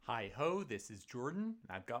Hi ho, this is Jordan,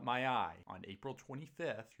 and I've got my eye on April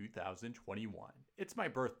 25th, 2021. It's my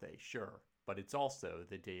birthday, sure, but it's also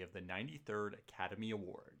the day of the 93rd Academy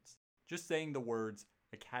Awards. Just saying the words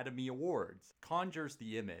Academy Awards conjures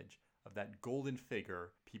the image of that golden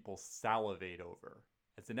figure people salivate over.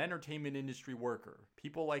 As an entertainment industry worker,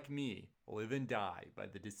 people like me live and die by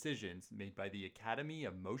the decisions made by the Academy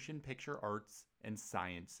of Motion Picture Arts and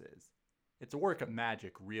Sciences. It's a work of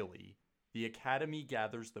magic, really. The Academy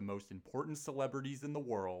gathers the most important celebrities in the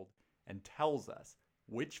world and tells us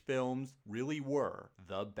which films really were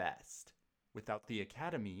the best. Without the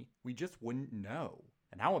Academy, we just wouldn't know.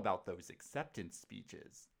 And how about those acceptance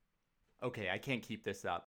speeches? Okay, I can't keep this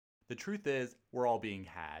up. The truth is, we're all being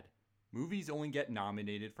had. Movies only get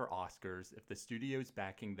nominated for Oscars if the studios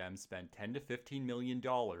backing them spend $10 to $15 million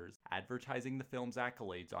advertising the film's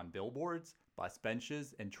accolades on billboards, bus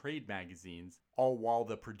benches, and trade magazines, all while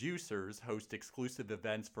the producers host exclusive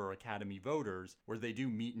events for Academy voters where they do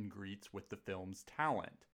meet and greets with the film's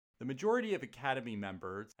talent. The majority of Academy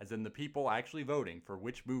members, as in the people actually voting for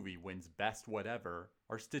which movie wins best whatever,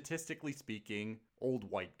 are statistically speaking old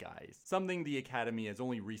white guys, something the Academy has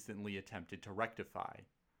only recently attempted to rectify.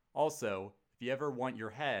 Also, if you ever want your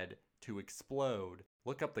head to explode,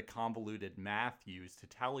 look up the convoluted math used to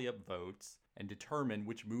tally up votes and determine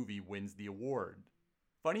which movie wins the award.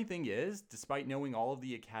 Funny thing is, despite knowing all of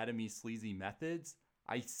the Academy's sleazy methods,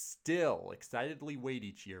 I still excitedly wait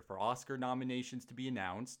each year for Oscar nominations to be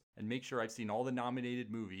announced and make sure I've seen all the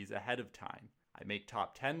nominated movies ahead of time. I make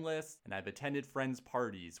top 10 lists, and I've attended friends'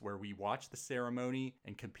 parties where we watch the ceremony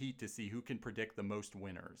and compete to see who can predict the most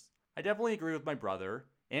winners. I definitely agree with my brother,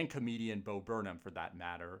 and comedian Bo Burnham for that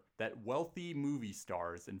matter, that wealthy movie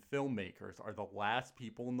stars and filmmakers are the last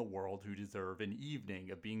people in the world who deserve an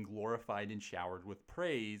evening of being glorified and showered with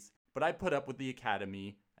praise, but I put up with the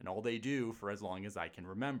Academy and all they do for as long as I can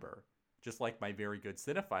remember. Just like my very good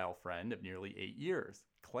cinephile friend of nearly 8 years,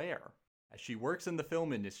 Claire. As she works in the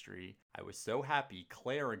film industry, I was so happy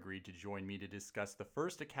Claire agreed to join me to discuss the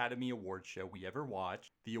first Academy Award show we ever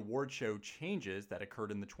watched, the award show changes that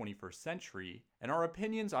occurred in the 21st century, and our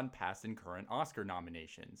opinions on past and current Oscar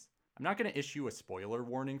nominations. I'm not going to issue a spoiler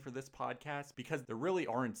warning for this podcast because there really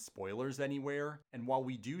aren't spoilers anywhere, and while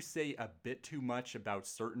we do say a bit too much about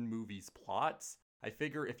certain movies' plots, I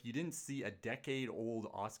figure if you didn't see a decade-old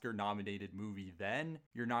Oscar-nominated movie then,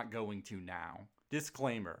 you're not going to now.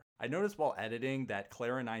 Disclaimer, I noticed while editing that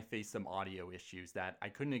Claire and I faced some audio issues that I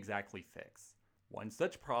couldn't exactly fix. One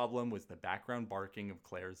such problem was the background barking of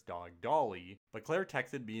Claire's dog Dolly, but Claire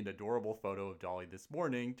texted me an adorable photo of Dolly this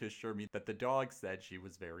morning to assure me that the dog said she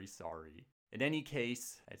was very sorry. In any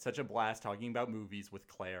case, I had such a blast talking about movies with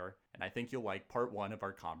Claire, and I think you'll like part 1 of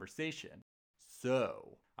our conversation.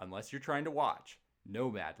 So, unless you're trying to watch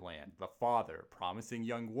Nomadland, The Father, Promising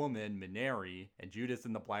Young Woman, Minari, and Judas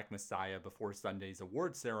and the Black Messiah before Sunday's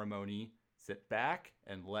award ceremony, sit back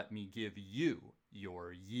and let me give you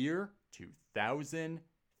your year 2000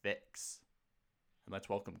 fix. And let's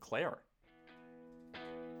welcome Claire.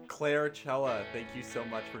 Claire Cella, thank you so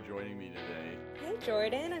much for joining me today. Hey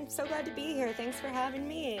Jordan, I'm so glad to be here. Thanks for having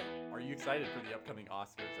me. Are you excited for the upcoming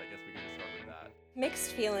Oscars? I guess we can just start with that.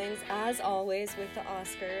 Mixed feelings, as always, with the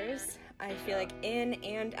Oscars. I feel like in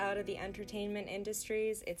and out of the entertainment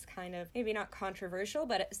industries, it's kind of maybe not controversial,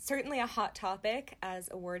 but it's certainly a hot topic, as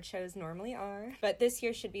award shows normally are. But this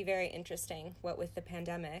year should be very interesting, what with the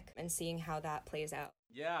pandemic and seeing how that plays out.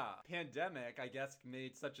 Yeah, pandemic, I guess,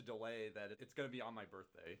 made such a delay that it's going to be on my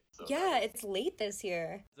birthday. So. Yeah, it's late this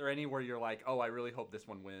year. Is there any where you're like, oh, I really hope this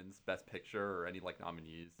one wins Best Picture or any,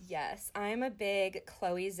 nominees? Yes, I'm a big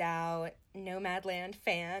Chloe Zhao Nomadland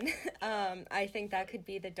fan. I think that could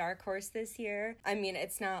be the dark horse this year. I mean,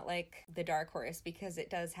 it's not like the dark horse because it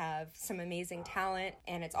does have some amazing talent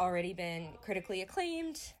and it's already been critically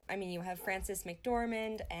acclaimed. I mean, you have Frances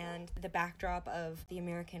McDormand and the backdrop of the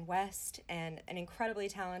American West and an incredibly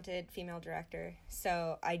talented female director.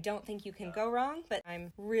 So I don't think you can go wrong, but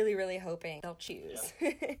I'm really, really hoping they'll choose.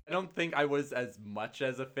 I don't think I was as much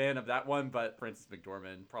as a fan of that one, but Frances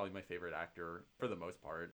McDormand, probably my favorite actor for the most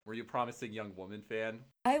part. Were you a Promising Young Woman fan?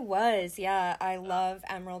 I was, yeah. I love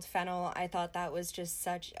Emerald Fennell. I thought that was just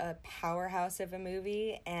such a powerhouse of a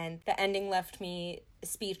movie, and the ending left me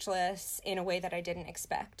speechless in a way that I didn't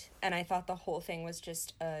expect. And I thought the whole thing was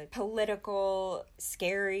just a political,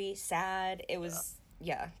 scary, sad. It was,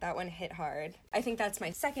 yeah, that one hit hard. I think that's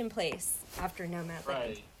my second place after Nomadland.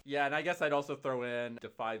 Right. Yeah, and I guess I'd also throw in Da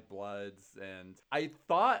 5 Bloods, and I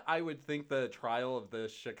thought I would think the Trial of the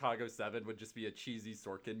Chicago 7 would just be a cheesy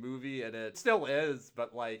Sorkin movie, and it still is,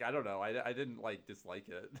 but I don't know, I didn't dislike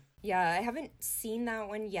it. Yeah, I haven't seen that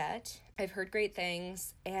one yet. I've heard great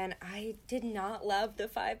things, and I did not love The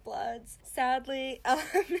Five Bloods, sadly.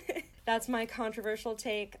 That's my controversial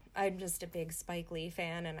take. I'm just a big Spike Lee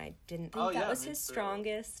fan, and I didn't think that was his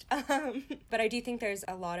strongest. But I do think there's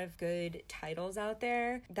a lot of good titles out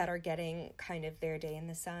there that are getting kind of their day in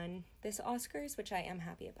the sun this Oscars, which I am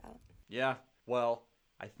happy about. Yeah, well,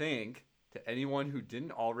 I think to anyone who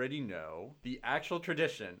didn't already know, the actual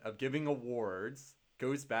tradition of giving awards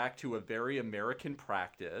goes back to a very American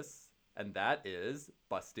practice, and that is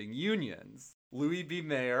busting unions. Louis B.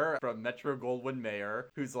 Mayer from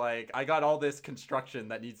Metro-Goldwyn-Mayer, who's like, I got all this construction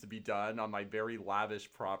that needs to be done on my very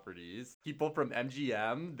lavish properties. People from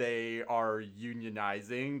MGM, they are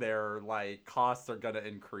unionizing. Their like costs are going to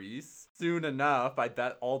increase. Soon enough, I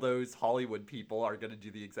bet all those Hollywood people are going to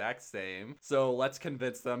do the exact same. So let's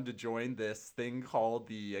convince them to join this thing called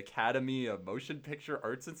the Academy of Motion Picture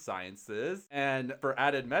Arts and Sciences. And for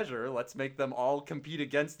added measure, let's make them all compete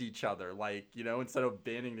against each other. Like, you know, instead of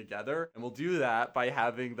banding together. And we'll do that by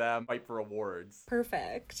having them fight for awards.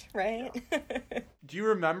 Perfect, right? Yeah. Do you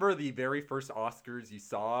remember the very first Oscars you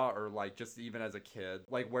saw, or like just even as a kid,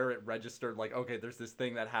 like where it registered like, okay, there's this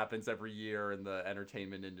thing that happens every year in the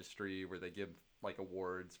entertainment industry where they give like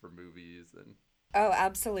awards for movies? And Oh,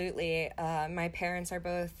 absolutely. My parents are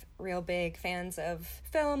both real big fans of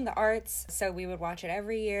film, the arts, so we would watch it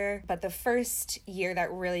every year. But the first year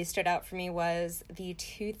that really stood out for me was the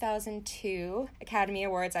 2002 Academy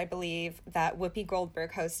Awards, I believe, that Whoopi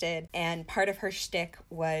Goldberg hosted. And part of her shtick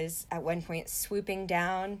was at one point swooping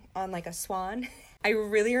down on like a swan. I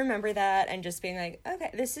really remember that and just being like,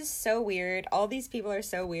 okay, this is so weird. All these people are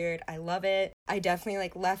so weird. I love it. I definitely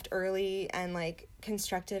like left early and like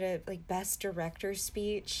constructed a like best director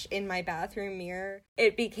speech in my bathroom mirror.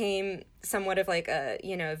 It became somewhat of like a,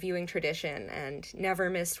 you know, viewing tradition and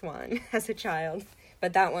never missed one as a child.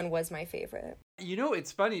 But that one was my favorite. You know,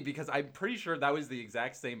 it's funny because I'm pretty sure that was the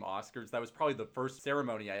exact same Oscars. That was probably the first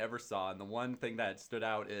ceremony I ever saw. And the one thing that stood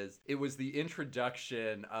out is it was the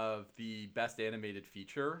introduction of the Best Animated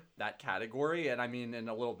Feature, that category. And I mean, in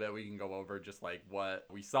a little bit, we can go over just like what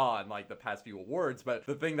we saw in like the past few awards. But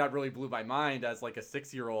the thing that really blew my mind as like a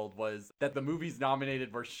 6-year-old was that the movies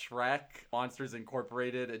nominated were Shrek, Monsters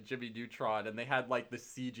Incorporated, and Jimmy Neutron. And they had like the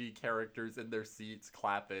CG characters in their seats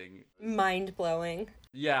clapping. Mind blowing.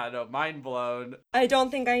 Yeah, no, mind blown. I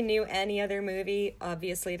don't think I knew any other movie.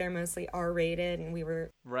 Obviously, they're mostly R-rated, and we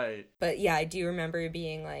were... Right. But yeah, I do remember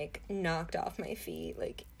being, like, knocked off my feet.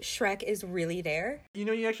 Like, Shrek is really there. You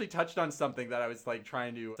know, you actually touched on something that I was, like,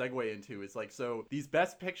 trying to segue into. Is like, so these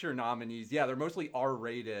Best Picture nominees, yeah, they're mostly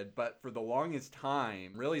R-rated, but for the longest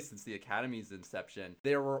time, really since the Academy's inception,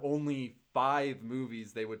 there were only 5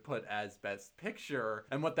 movies they would put as Best Picture.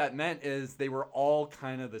 And what that meant is they were all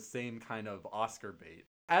kind of the same kind of Oscar bait.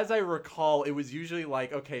 As I recall, it was usually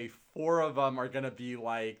like, okay, 4 of them are going to be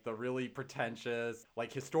like the really pretentious,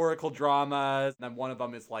 like historical dramas. And then one of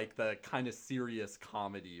them is like the kind of serious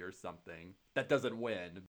comedy or something that doesn't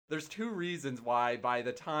win. There's 2 reasons why by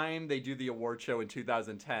the time they do the award show in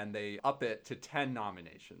 2010, they up it to 10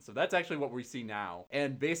 nominations. So that's actually what we see now.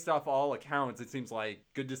 And based off all accounts, it seems like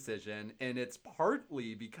good decision. And it's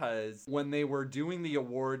partly because when they were doing the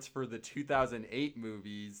awards for the 2008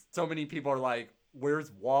 movies, so many people are like,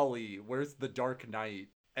 where's WALL-E? Where's The Dark Knight?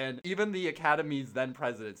 And even the Academy's then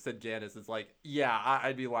president, Sid Janis, is like, yeah,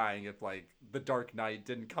 I'd be lying if, like, The Dark Knight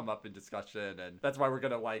didn't come up in discussion, and that's why we're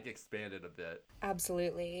gonna, like, expand it a bit.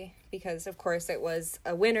 Absolutely, because, of course, it was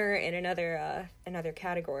a winner in another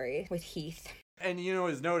category with Heath. And, you know,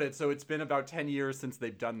 as noted, so it's been about 10 years since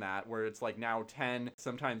they've done that, where it's like now 10,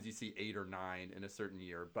 sometimes you see 8 or 9 in a certain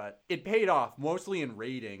year, but it paid off mostly in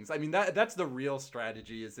ratings. I mean, that's the real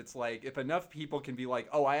strategy, is it's like, if enough people can be like,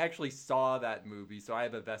 oh, I actually saw that movie, so I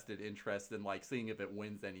have a vested interest in like seeing if it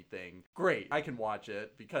wins anything. Great, I can watch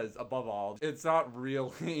it, because above all, it's not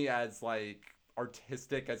really as like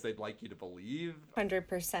artistic as they'd like you to believe.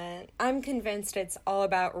 100%. I'm convinced it's all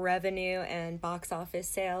about revenue and box office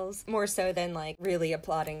sales, more so than like really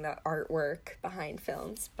applauding the artwork behind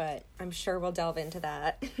films, but I'm sure we'll delve into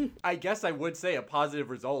that. I guess I would say a positive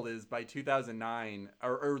result is by 2009,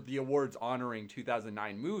 or the awards honoring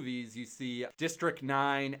 2009 movies, you see District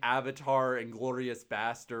 9, Avatar, and Glorious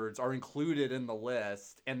Bastards are included in the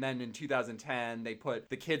list, and then in 2010 they put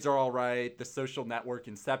The Kids Are Alright, The Social Network,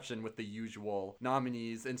 Inception with the usual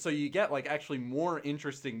nominees, and so you get like actually more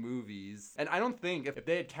interesting movies. And I don't think if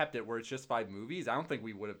they had kept it where it's just 5 movies, I don't think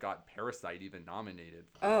we would have got Parasite even nominated.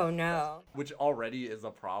 Oh no. Which already is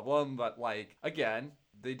a problem, but like, again,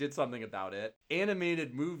 They did something about it.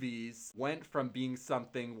 Animated movies went from being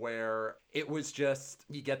something where it was just,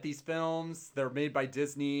 you get these films, they're made by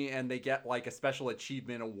Disney, and they get like a special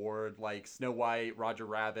achievement award, like Snow White, Roger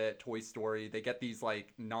Rabbit, Toy Story. They get these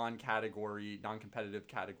like non-competitive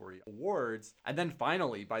category awards. And then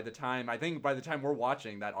finally, by the time we're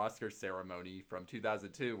watching that Oscar ceremony from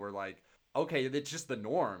 2002, we're like, okay, it's just the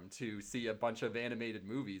norm to see a bunch of animated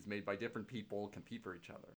movies made by different people compete for each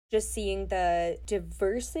other. Just seeing the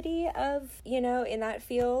diversity of, in that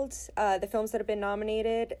field, the films that have been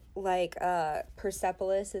nominated, like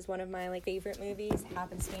Persepolis is one of my favorite movies,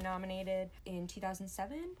 happens to be nominated in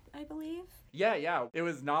 2007, I believe. Yeah. It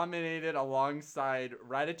was nominated alongside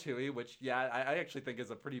Ratatouille, which, I actually think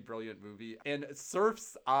is a pretty brilliant movie, and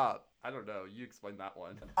Surf's Up. I don't know. You explain that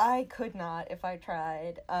one. I could not if I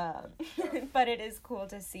tried. But it is cool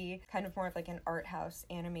to see kind of more of like an art house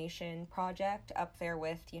animation project up there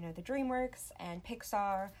with, the DreamWorks and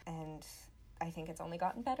Pixar, and I think it's only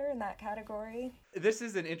gotten better in that category. This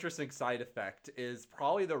is an interesting side effect, is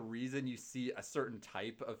probably the reason you see a certain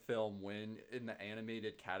type of film win in the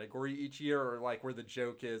animated category each year, or like where the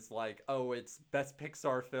joke is like, oh, it's best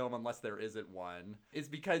Pixar film unless there isn't one, is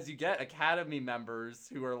because you get Academy members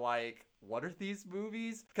who are like, what are these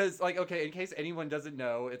movies? Because, okay, in case anyone doesn't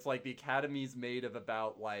know, it's like the Academy's made of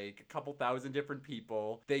about like a couple thousand different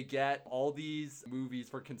people. They get all these movies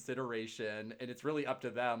for consideration, and it's really up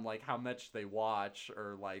to them, like how much they watch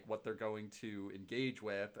or like what they're going to engage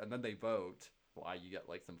with, and then they vote. Why you get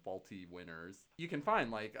like some faulty winners. You can find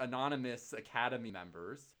like anonymous Academy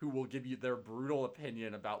members who will give you their brutal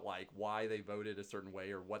opinion about like why they voted a certain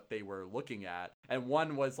way or what they were looking at. And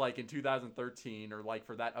one was like in 2013, or like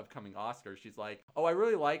for that upcoming Oscar, she's like, oh, I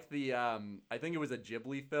really like the I think it was a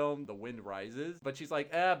Ghibli film, The Wind Rises, but she's like,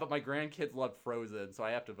 but my grandkids love Frozen, so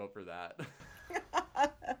I have to vote for that.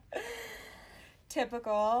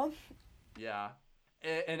 Typical. Yeah.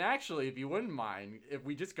 And actually, if you wouldn't mind, if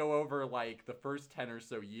we just go over like the first 10 or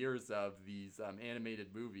so years of these animated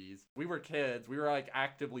movies, we were kids, we were like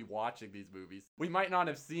actively watching these movies. We might not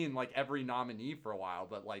have seen like every nominee for a while,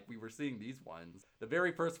 but like we were seeing these ones. The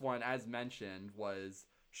very first one, as mentioned, was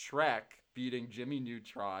Shrek beating Jimmy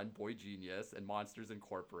Neutron, Boy Genius, and Monsters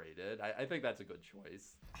Incorporated. I think that's a good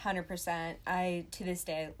choice. 100%. I, to this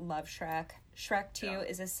day, love Shrek. Shrek 2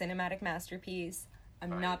 is a cinematic masterpiece.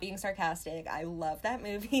 I'm not being sarcastic. I love that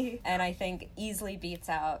movie, and I think easily beats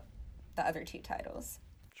out the other two titles.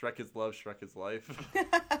 Shrek is love, Shrek is life.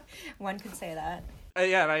 One could say that.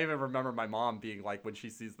 Yeah, and I even remember my mom being like, when she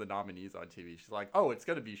sees the nominees on TV, she's like, oh, it's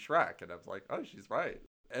going to be Shrek. And I was like, oh, she's right.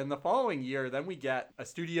 And the following year, then we get a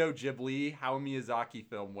Studio Ghibli Hayao Miyazaki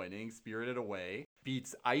film winning, Spirited Away,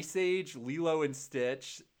 beats Ice Age, Lilo and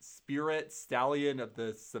Stitch, Spirit, Stallion of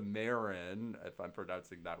the Cimarron, if I'm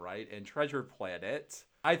pronouncing that right, and Treasure Planet.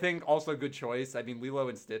 I think also good choice. I mean, Lilo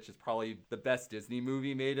and Stitch is probably the best Disney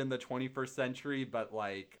movie made in the 21st century, but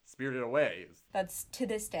like Spirited Away is... That's, to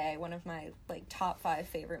this day, one of my top 5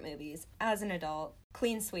 favorite movies as an adult.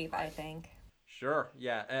 Clean sweep, I think. Sure,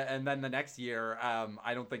 yeah. And then the next year,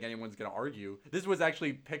 I don't think anyone's going to argue. This was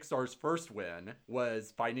actually Pixar's first win,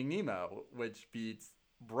 was Finding Nemo, which beats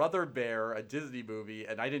Brother Bear, a Disney movie,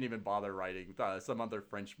 and I didn't even bother writing some other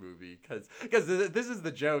French movie, because this is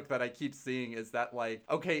the joke that I keep seeing, is that like,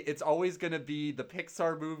 okay, it's always going to be the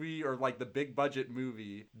Pixar movie or like the big budget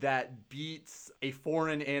movie that beats a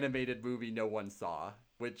foreign animated movie no one saw.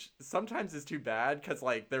 Which sometimes is too bad, because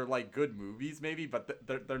like they're like good movies maybe, but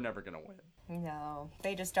they're never gonna win. No,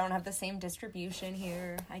 they just don't have the same distribution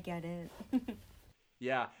here. I get it.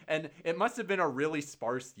 Yeah, and it must have been a really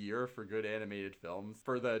sparse year for good animated films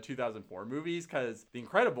for the 2004 movies, because The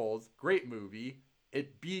Incredibles, great movie,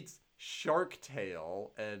 it beats Shark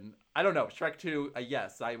Tale, and I don't know, Shrek 2,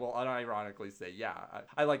 yes, I will unironically say, yeah,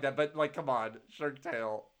 I like that, but like, come on, Shark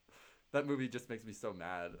Tale. That movie just makes me so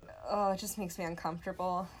mad. Oh, it just makes me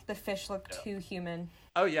uncomfortable. The fish look too human.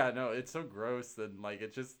 Oh, yeah, no, it's so gross, and, like,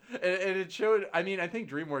 it just... And it showed... I mean, I think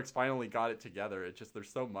DreamWorks finally got it together. It just...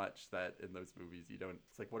 There's so much that in those movies you don't...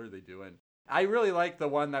 It's like, what are they doing? I really like the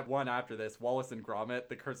one that won after this, Wallace and Gromit,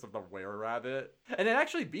 The Curse of the Were-Rabbit. And it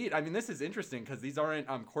actually beat... I mean, this is interesting, because these aren't...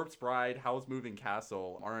 Corpse Bride, Howl's Moving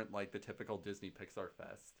Castle aren't, like, the typical Disney Pixar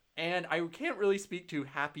fest. And I can't really speak to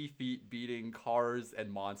Happy Feet beating Cars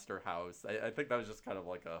and Monster House. I think that was just kind of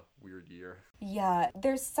like a weird year. Yeah,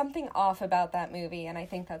 there's something off about that movie, and I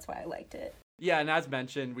think that's why I liked it. Yeah, and as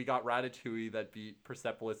mentioned, we got Ratatouille that beat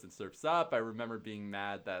Persepolis and Surf's Up. I remember being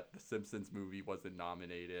mad that the Simpsons movie wasn't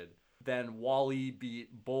nominated. Then WALL-E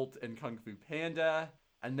beat Bolt and Kung Fu Panda.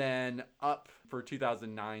 And then up for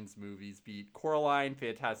 2009's movies beat Coraline,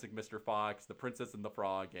 Fantastic Mr. Fox, The Princess and the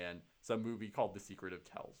Frog, and some movie called The Secret of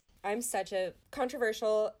Kells. I'm such a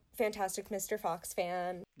controversial Fantastic Mr. Fox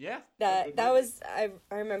fan. Yeah. That was, I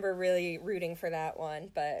remember really rooting for that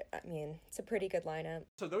one, but I mean, it's a pretty good lineup.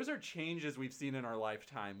 So those are changes we've seen in our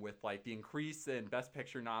lifetime with like the increase in Best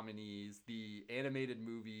Picture nominees, the animated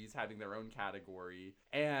movies having their own category,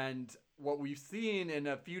 and what we've seen in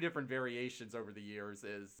a few different variations over the years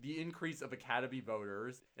is the increase of Academy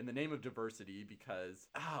voters in the name of diversity because,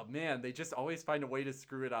 oh man, they just always find a way to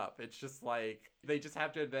screw it up. It's just like, they just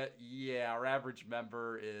have to admit, yeah, our average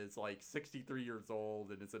member is like 63 years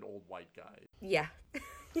old and is an old white guy. Yeah.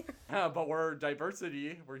 But we're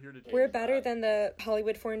diversity. We're here to change We're better that. than the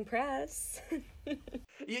Hollywood Foreign Press.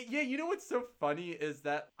 Yeah, you know what's so funny is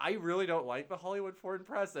that I really don't like the Hollywood Foreign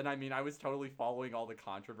Press, and I mean, I was totally following all the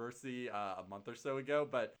controversy a month or so ago,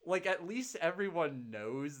 but like at least everyone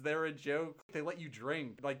knows they're a joke. They let you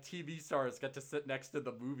drink. Like TV stars get to sit next to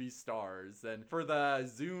the movie stars, and for the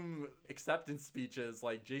Zoom acceptance speeches,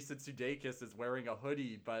 like Jason Sudeikis is wearing a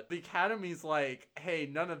hoodie, but the Academy's like, hey,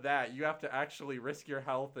 none of that. You have to actually risk your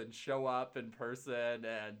health and show up in person,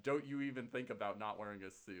 and don't you even think about not wearing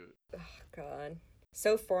a suit. Oh, God.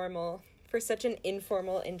 So formal. For such an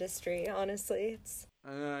informal industry, honestly. It's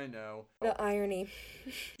I know. the irony.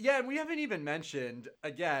 Yeah, and we haven't even mentioned,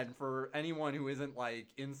 again, for anyone who isn't like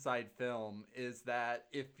inside film, is that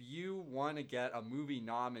if you want to get a movie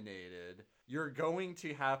nominated, you're going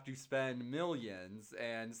to have to spend millions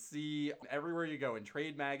and see everywhere you go in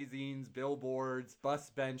trade magazines, billboards,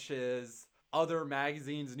 bus benches, other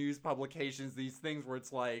magazines, news publications, these things where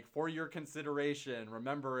it's like, for your consideration,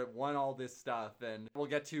 remember it won all this stuff. And we'll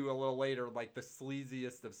get to a little later, like the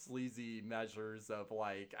sleaziest of sleazy measures of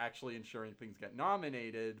like actually ensuring things get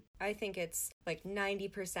nominated. I think it's like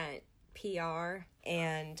 90% PR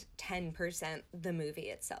and 10% the movie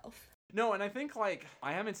itself. No, and I think, like,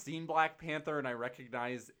 I haven't seen Black Panther, and I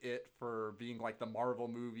recognize it for being, like, the Marvel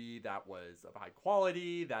movie that was of high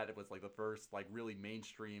quality, that it was, like, the first, like, really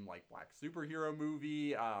mainstream, like, black superhero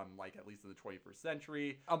movie, like, at least in the 21st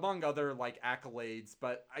century, among other, like, accolades,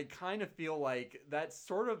 but I kind of feel like that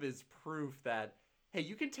sort of is proof that, hey,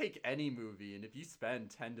 you can take any movie, and if you spend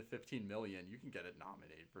 10 to 15 million, you can get it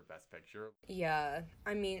nominated for Best Picture. Yeah,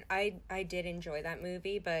 I mean, I did enjoy that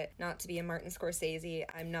movie, but not to be a Martin Scorsese,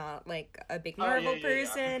 I'm not like a big Marvel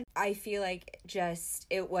person. I feel like just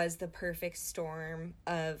it was the perfect storm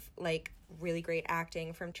of like really great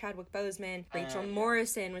acting from Chadwick Boseman. Rachel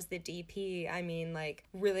Morrison was the DP. I mean, like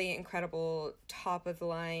really incredible top of the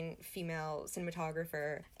line female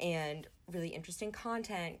cinematographer and really interesting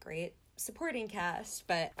content, great supporting cast,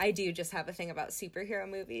 but I do just have a thing about superhero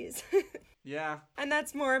movies. Yeah. And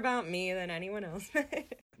that's more about me than anyone else.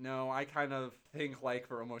 No, I kind of think like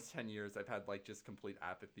for almost 10 years I've had like just complete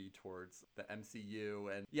apathy towards the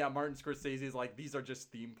MCU. And yeah, Martin Scorsese's like, these are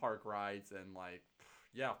just theme park rides, and like,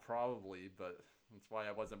 yeah, probably, but that's why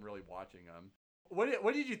I wasn't really watching them.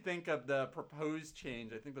 What did you think of the proposed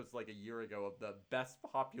change, I think that was like a year ago, of the best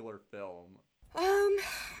popular film?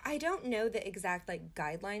 I don't know the exact like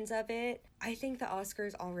guidelines of it. I think the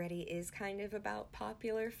Oscars already is kind of about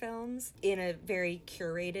popular films in a very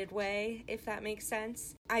curated way, if that makes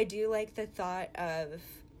sense. I do like the thought of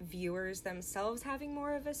viewers themselves having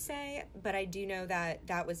more of a say, but I do know that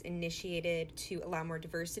that was initiated to allow more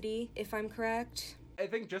diversity, if I'm correct. I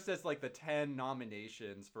think just as like the 10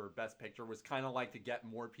 nominations for Best Picture was kind of like to get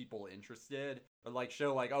more people interested, or like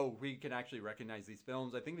show like, oh, we can actually recognize these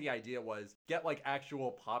films. I think the idea was get like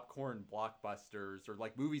actual popcorn blockbusters or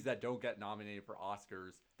like movies that don't get nominated for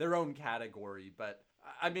Oscars, their own category. But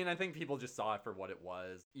I mean, I think people just saw it for what it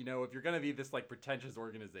was. You know, if you're going to be this like pretentious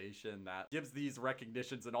organization that gives these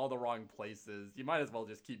recognitions in all the wrong places, you might as well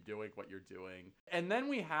just keep doing what you're doing. And then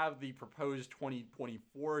we have the proposed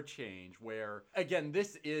 2024 change where, again,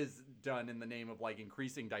 this is done in the name of like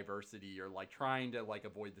increasing diversity or like trying to like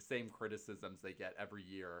avoid the same criticisms they get every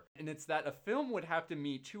year. And it's that a film would have to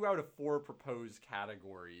meet 2 out of 4 proposed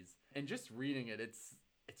categories. And just reading it, it's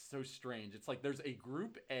so strange. It's like there's a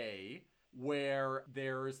group A where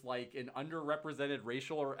there's like an underrepresented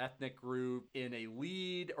racial or ethnic group in a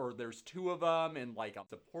lead, or there's 2 of them in like a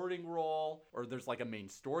supporting role, or there's like a main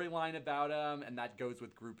storyline about them, and that goes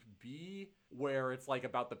with group B, where it's like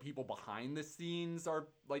about the people behind the scenes are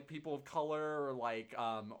like people of color or like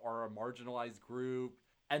are a marginalized group.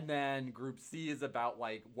 And then Group C is about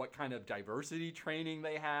like what kind of diversity training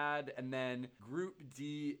they had. And then Group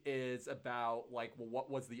D is about like, well, what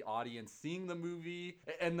was the audience seeing the movie?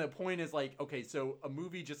 And the point is like, okay, so a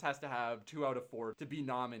movie just has to have 2 out of 4 to be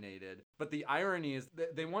nominated. But the irony is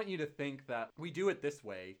they want you to think that we do it this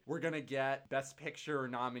way. We're going to get Best Picture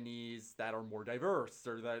nominees that are more diverse,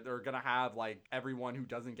 or that they're going to have like everyone who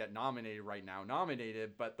doesn't get nominated right now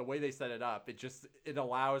nominated. But the way they set it up, it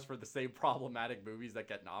allows for the same problematic movies that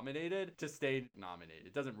get nominated to stay nominated.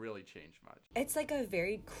 It doesn't really change much. It's like a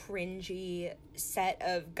very cringy set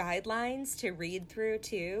of guidelines to read through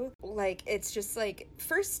too. Like, it's just like,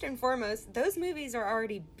 first and foremost, those movies are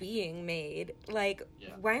already being made. Like,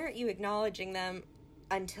 why aren't you acknowledging them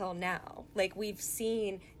until now? Like, we've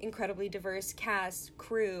seen incredibly diverse cast,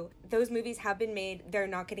 crew. Those movies have been made. They're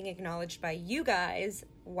not getting acknowledged by you guys.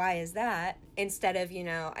 Why is that? Instead of,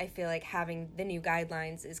 I feel like having the new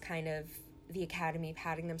guidelines is kind of the Academy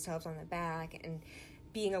patting themselves on the back and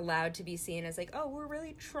being allowed to be seen as like, oh, we're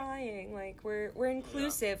really trying, like we're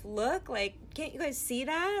inclusive. Look, like, can't you guys see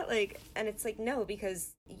that? Like, and it's like, no,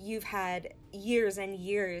 because you've had years and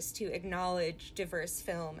years to acknowledge diverse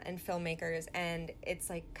film and filmmakers, and it's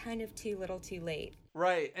like kind of too little too late.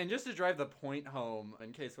 Right. And just to drive the point home,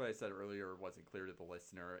 in case what I said earlier wasn't clear to the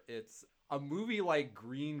listener, it's a movie like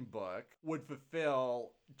Green Book would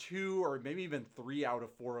fulfill 2 or maybe even 3 out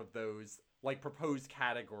of 4 of those like proposed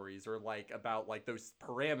categories, or like about like those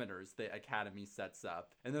parameters the Academy sets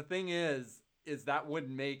up. And the thing is that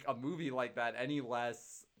wouldn't make a movie like that any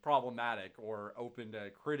less problematic or open to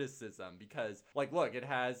criticism, because like, look, it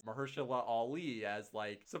has Mahershala Ali as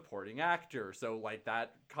like supporting actor, so like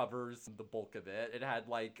that covers the bulk of it. It had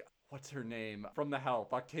like, what's her name from The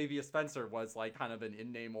Help, Octavia Spencer was like kind of an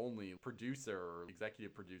in-name only producer or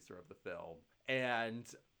executive producer of the film. And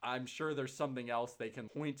I'm sure there's something else they can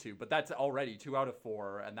point to, but that's already 2 out of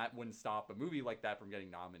 4, and that wouldn't stop a movie like that from getting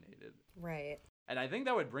nominated. Right. And I think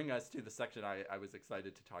that would bring us to the section I was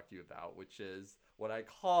excited to talk to you about, which is what I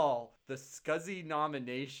call the Scuzzy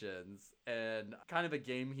nominations. And kind of a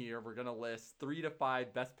game here, we're going to list 3 to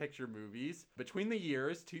 5 Best Picture movies between the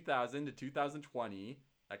years 2000 to 2020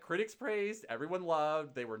 that critics praised, everyone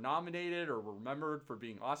loved, they were nominated or were remembered for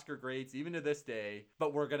being Oscar greats even to this day,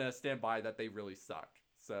 but we're going to stand by that they really suck.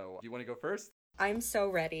 So, do you want to go first? I'm so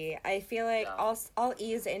ready. I feel like I'll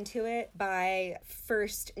ease into it by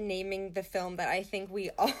first naming the film that I think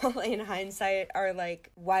we all, in hindsight, are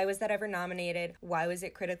like, why was that ever nominated? Why was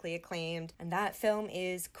it critically acclaimed? And that film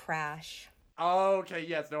is Crash. Okay,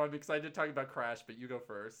 yes, no, I'm excited to talk about Crash, but you go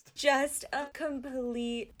first. Just a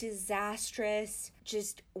complete disastrous,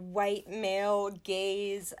 just white male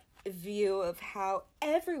gaze view of how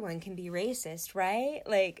everyone can be racist, right?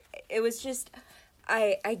 Like, it was just...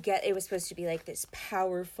 I get it was supposed to be like this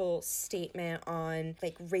powerful statement on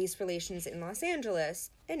like race relations in Los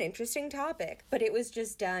Angeles, an interesting topic, but it was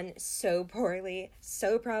just done so poorly,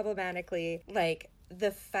 so problematically. Like,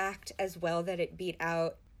 the fact as well that it beat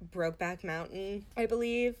out Brokeback Mountain, I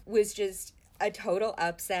believe, was just a total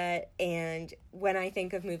upset. And when I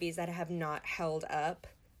think of movies that have not held up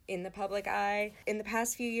in the public eye in the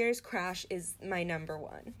past few years, Crash is my number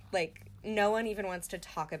one. Like, no one even wants to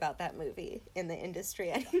talk about that movie in the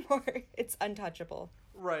industry anymore. It's untouchable.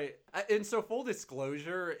 Right. And so full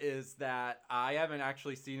disclosure is that I haven't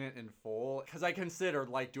actually seen it in full, because I considered,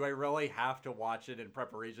 like, do I really have to watch it in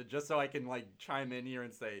preparation just so I can, like, chime in here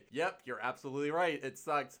and say, yep, you're absolutely right, it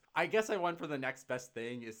sucks. I guess I went for the next best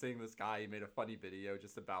thing, is seeing this guy who made a funny video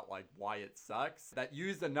just about, like, why it sucks, that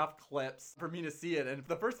used enough clips for me to see it. And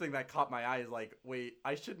the first thing that caught my eye is like, wait,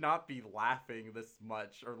 I should not be laughing this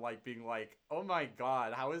much, or like being like, oh my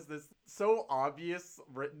god, how is this so obvious,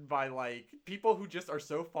 written by like people who just are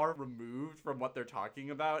so far removed from what they're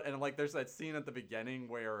talking about. And like, there's that scene at the beginning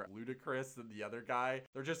where Ludacris and the other guy,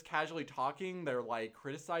 they're just casually talking, they're like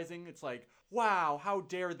criticizing. It's like, wow, how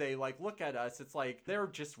dare they, like, look at us. It's like they're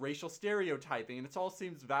just racial stereotyping, and it all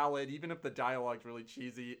seems valid even if the dialogue's really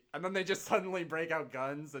cheesy. And then they just suddenly break out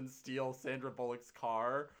guns and steal Sandra Bullock's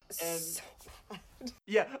car. And So bad.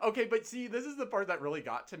 yeah, okay, but see, this is the part that really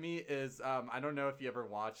got to me is, I don't know if you ever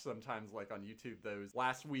watch sometimes, like, on YouTube, those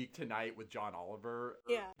Last Week Tonight with John Oliver.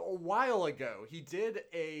 Yeah. A while ago, he did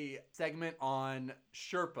a segment on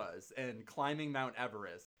Sherpas and climbing Mount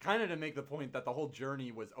Everest, kind of to make the point that the whole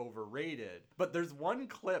journey was overrated. But there's one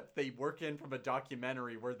clip they work in from a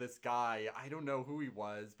documentary where this guy, I don't know who he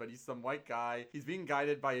was, but he's some white guy, he's being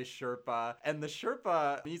guided by his Sherpa, and the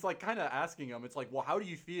Sherpa, he's like kind of asking him, it's like, well, how do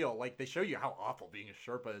you feel? Like, they show you how awful being a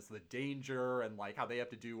Sherpa is the danger and like how they have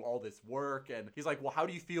to do all this work. And he's like, well, how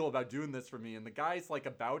do you feel about doing this for me? And the guy's like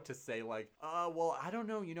about to say like, well, I don't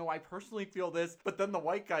know, I personally feel this. But then the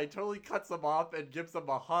white guy totally cuts him off and gives him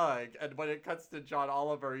a hug. And when it cuts to John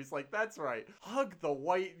Oliver, he's like, that's right, hug the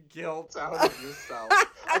white guilt out of yourself.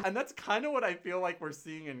 And that's kind of what I feel like we're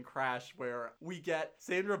seeing in Crash, where we get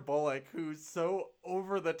Sandra Bullock, who's so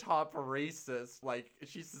over the top racist. Like,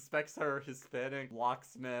 she suspects her Hispanic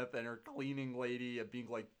locksmith and her cleaning lady of being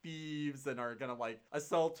like thieves and are gonna like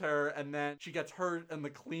assault her. And then she gets hurt and the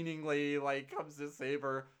cleaning lady like comes to save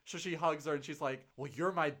her. So she hugs her and she's like, well,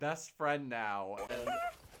 you're my best friend now. And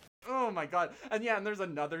oh my god. And yeah, and there's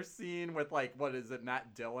another scene with like, what is it,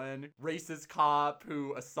 Matt Dillon, racist cop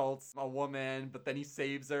who assaults a woman, but then he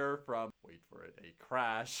saves her from, wait for it, a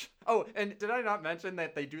crash. Oh, and did I not mention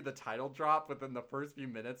that they do the title drop within the first few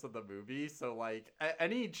minutes of the movie? So like,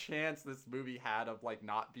 any chance this movie had of like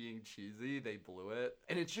not being cheesy, they blew it.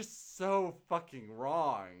 And it's just so fucking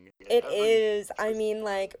wrong. It is. I mean,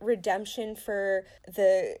 like, redemption for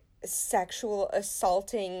the sexual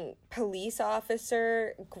assaulting police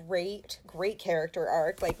officer, great character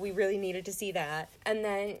arc. Like, we really needed to see that. And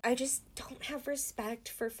then I just don't have respect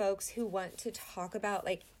for folks who want to talk about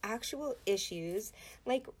like actual issues,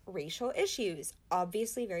 like racial issues,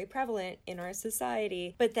 obviously very prevalent in our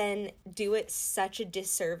society, but then do it such a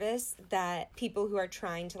disservice that people who are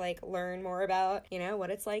trying to like learn more about, what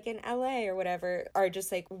it's like in LA or whatever are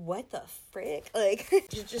just like, what the frick? Like,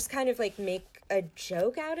 to just kind of like make a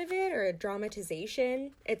joke out of it or a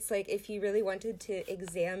dramatization. It's like, if you really wanted to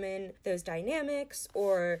examine those dynamics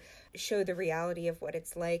or show the reality of what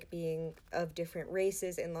it's like being of different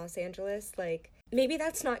races in Los Angeles, like, maybe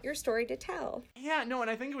that's not your story to tell. Yeah, no,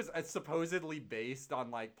 and I think it was supposedly based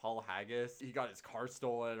on, like, Paul Haggis. He got his car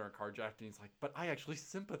stolen or carjacked, and he's like, but I actually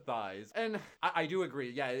sympathize. And I do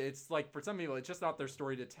agree. Yeah, it's like, for some people, it's just not their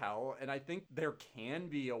story to tell. And I think there can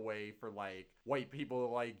be a way for, like, white people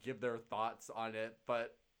to, like, give their thoughts on it,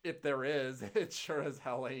 but if there is, it sure as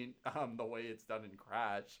hell ain't the way it's done in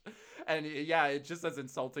Crash. And yeah, it's just as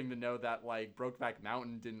insulting to know that like Brokeback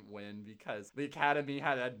Mountain didn't win because the Academy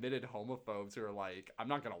had admitted homophobes who are like, I'm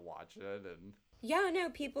not gonna watch it. And yeah, no,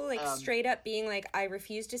 people like straight up being like, I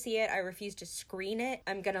refuse to see it, I refuse to screen it,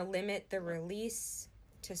 I'm gonna limit the release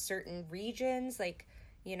to certain regions, like,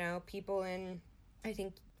 people in, I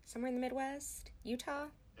think, somewhere in the Midwest, Utah?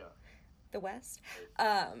 Yeah. The West?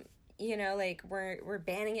 Like, we're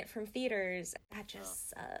banning it from theaters. That just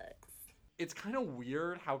sucks. It's kind of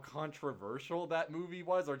weird how controversial that movie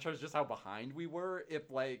was, or just how behind we were. If,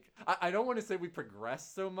 like, I don't want to say we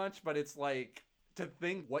progressed so much, but it's like, to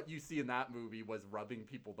think what you see in that movie was rubbing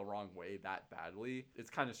people the wrong way that badly, it's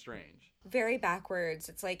kind of strange. Very backwards.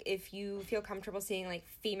 It's like, if you feel comfortable seeing like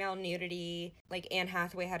female nudity, like Anne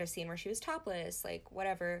Hathaway had a scene where she was topless, like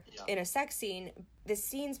whatever, in a sex scene, the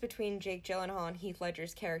scenes between Jake Gyllenhaal and Heath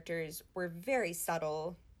Ledger's characters were very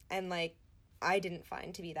subtle and like I didn't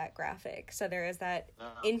find to be that graphic. So there is that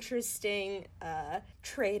interesting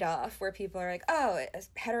trade-off where people are like, oh, it's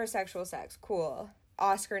heterosexual sex, cool,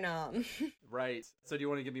 Oscar nom. Right. So do you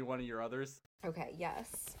want to give me one of your others? Okay, yes.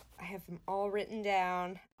 I have them all written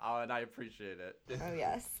down. Oh, and I appreciate it. Oh,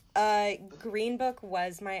 yes. Green Book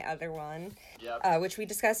was my other one, yep. Which we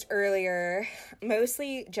discussed earlier,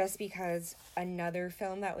 mostly just because another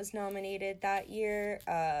film that was nominated that year,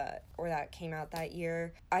 or that came out that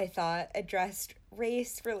year, I thought addressed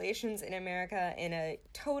race relations in America in a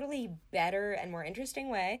totally better and more interesting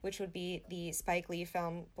way, which would be the Spike Lee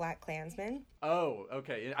film BlacKkKlansman. Oh,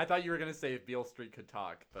 okay. I thought you were going to say If Beale Street Could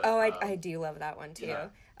Talk. But, I do love that one too. Yeah.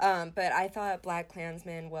 But I thought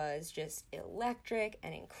BlacKkKlansman was just electric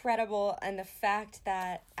and incredible, and the fact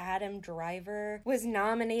that Adam Driver was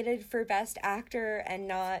nominated for Best Actor and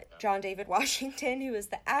not John David Washington, who was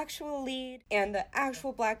the actual lead and the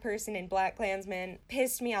actual black person in BlacKkKlansman,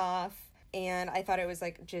 pissed me off. And I thought it was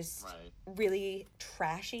like just really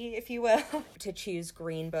trashy, if you will, to choose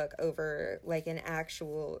Green Book over like an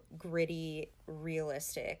actual gritty,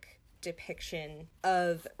 realistic depiction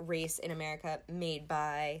of race in America made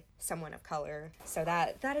by someone of color. So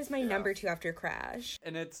that is my number 2 after Crash.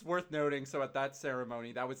 And it's worth noting, so at that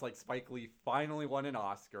ceremony, that was like Spike Lee finally won an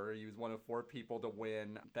Oscar. He was one of 4 people to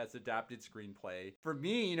win Best Adapted Screenplay. For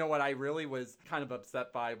me, what I really was kind of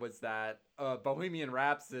upset by was that Bohemian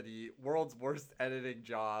Rhapsody, world's worst editing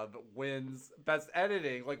job, wins Best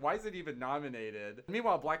Editing. Like, why is it even nominated?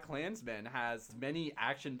 Meanwhile, BlacKkKlansman has many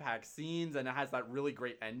action-packed scenes, and it has that really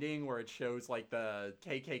great ending where it shows like the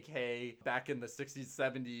KKK back in the 60s,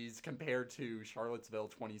 70s compared to Charlottesville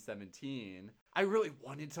 2017. I really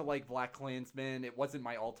wanted to like BlacKkKlansman. It wasn't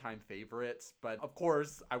my all-time favorites, but of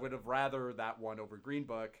course I would have rather that one over Green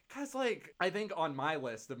Book. Cause like, I think on my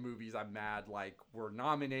list of movies I'm mad like were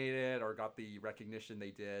nominated or got the recognition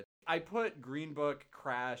they did, I put Green Book,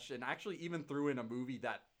 Crash, and actually even threw in a movie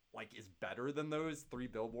that like is better than those, Three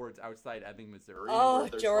Billboards Outside Ebbing, Missouri. Oh,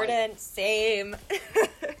 Jordan, like... same.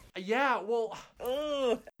 Yeah, well,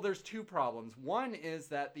 there's two problems. One is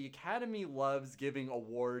that the Academy loves giving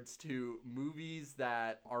awards to movies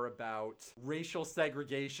that are about racial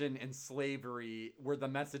segregation and slavery, where the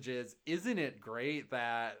message is, isn't it great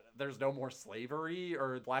that there's no more slavery,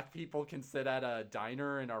 or black people can sit at a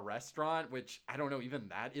diner in a restaurant, which I don't know, even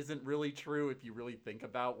that isn't really true if you really think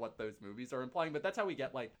about what those movies are implying. But that's how we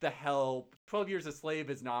get like The Help. 12 Years a Slave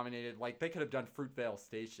is nominated. Like they could have done Fruitvale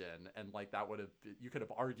Station, and like that would have, you could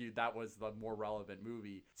have argued that was the more relevant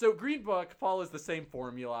movie. So Green Book follows the same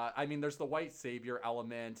formula. I mean, there's the white savior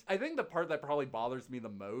element. I think the part that probably bothers me the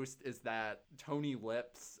most is that Tony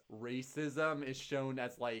Lip's racism is shown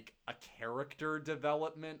as like a character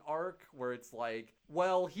development arc, where it's like,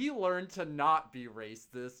 well, he learned to not be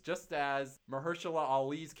racist, just as Mahershala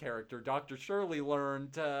Ali's character, Dr. Shirley,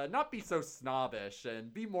 learned to not be so snobbish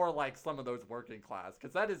and be more like some of those working class,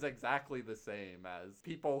 because that is exactly the same as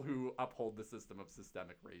people who uphold the system of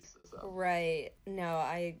systemic racism. Right. No,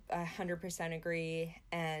 I 100% agree.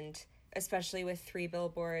 And especially with Three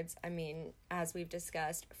Billboards, I mean, as we've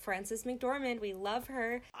discussed, Frances McDormand, we love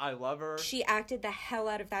her. I love her. She acted the hell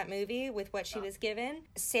out of that movie with what she was given.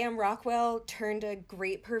 Sam Rockwell turned a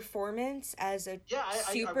great performance as a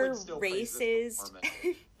super racist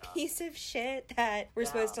piece of shit that we're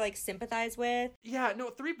supposed to like sympathize with. Yeah, no,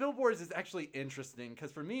 Three Billboards is actually interesting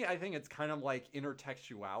because for me, I think it's kind of like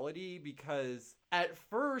intertextuality, because at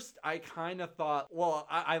first I kind of thought, well,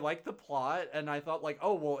 I like the plot, and I thought like,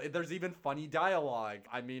 oh, well, there's even funny dialogue.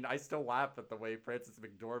 I mean, I still laugh at the way Frances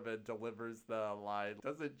McDormand delivers the line,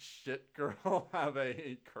 doesn't shit girl have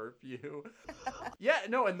a curfew? Yeah,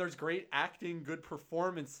 no, and there's great acting, good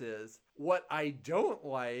performances. What I don't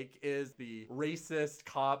like is the racist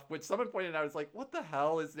cop, which someone pointed out, is like, what the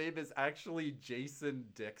hell? His name is actually Jason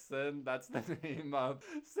Dixon. That's the name of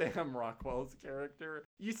Sam Rockwell's character.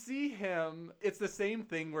 You see him, it's the same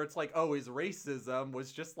thing where it's like, oh, his racism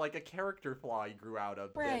was just like a character flaw he grew out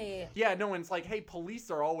of. Right. Yeah, no one's like, hey,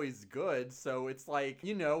 police are always good. So it's like,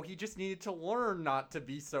 you know, he just needed to learn not to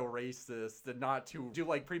be so racist and not to do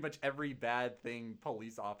like pretty much every bad thing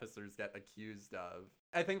police officers get accused of.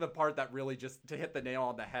 I think the part that really just to hit the nail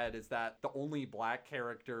on the head is that the only black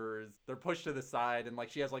characters, they're pushed to the side, and like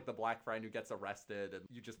she has like the black friend who gets arrested, and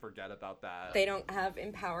you just forget about that. They don't have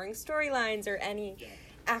empowering storylines or any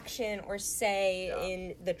action or say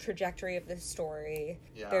in the trajectory of the story.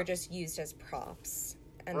 They're just used as props.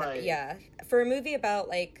 And for a movie about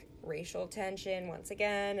like racial tension once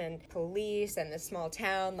again and police and the small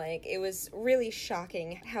town, like it was really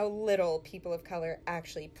shocking how little people of color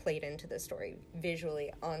actually played into the story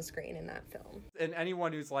visually on screen in that film. And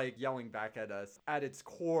anyone who's like yelling back at us, at its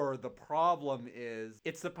core, the problem is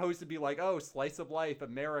it's supposed to be like, oh, slice of life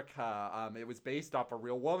America. It was based off a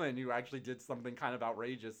real woman who actually did something kind of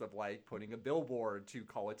outrageous of like putting a billboard to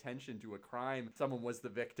call attention to a crime someone was the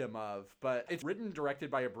victim of. But it's written,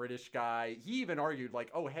 directed by a British guy. He even argued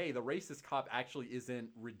like, oh, hey, the racist cop actually isn't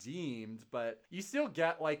redeemed, but you still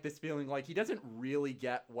get like this feeling like he doesn't really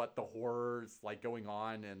get what the horrors like going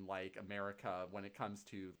on in like America when it comes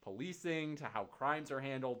to policing, to how crimes are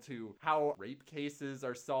handled, to how rape cases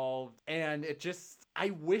are solved. And it just, I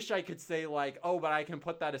wish I could say like, oh, but I can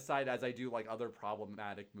put that aside as I do like other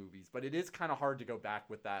problematic movies, but it is kind of hard to go back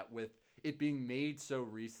with that, with it being made so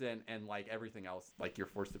recent and like everything else like you're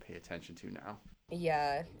forced to pay attention to now.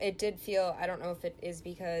 Yeah, it did feel, I don't know if it is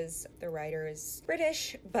because the writer is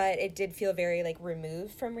British, but it did feel very like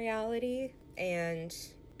removed from reality and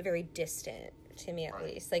very distant to me, at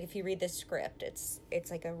least. Like if you read the script, it's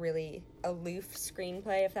like a really aloof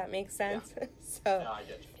screenplay, if that makes sense. I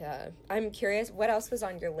get you. Yeah, I'm curious, what else was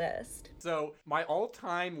on your list? So my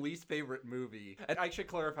all-time least favorite movie, and I should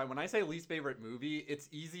clarify, when I say least favorite movie, it's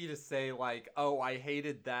easy to say like, oh, I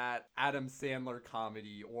hated that Adam Sandler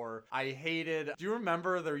comedy, or I hated, do you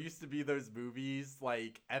remember there used to be those movies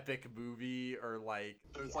like Epic Movie, or like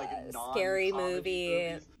those like Scary Movie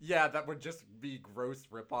movies? Yeah, that would just be gross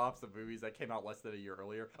ripoffs of movies that came out less than a year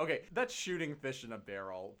earlier. Okay, that's shooting fish in a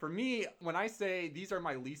barrel. For me, when I say these are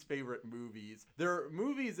my least favorite movies, they're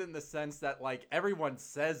movies in the sense that like everyone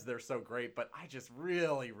says they're so great, but I just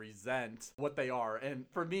really resent what they are. And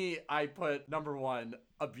for me, I put number one,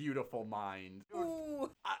 A Beautiful Mind. Ooh.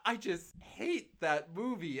 I just hate that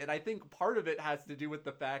movie, and I think part of it has to do with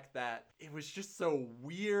the fact that it was just so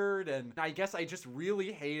weird, and I guess I just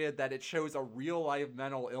really hated that it shows a real life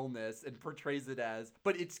mental illness and portrays it as,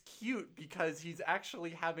 but it's cute because he's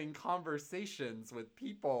actually having conversations with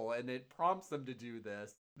people and it prompts them to do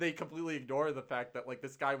this. They completely ignore the fact that, like,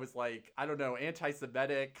 this guy was, like, I don't know,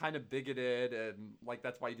 anti-Semitic, kind of bigoted, and, like,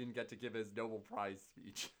 that's why he didn't get to give his Nobel Prize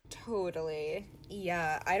speech. Totally.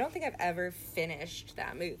 Yeah, I don't think I've ever finished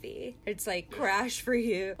that movie. It's like Crash for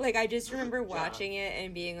you. Like, I just remember watching it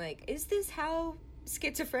and being like, is this how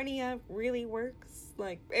schizophrenia really works?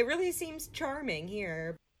 Like, it really seems charming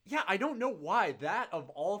here. Yeah, I don't know why. That, of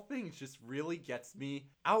all things, just really gets me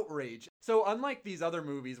outraged. So unlike these other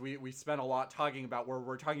movies we spent a lot talking about where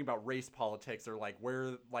we're talking about race politics or like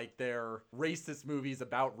where like they're racist movies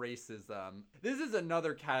about racism, this is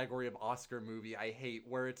another category of Oscar movie I hate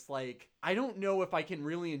where it's like, I don't know if I can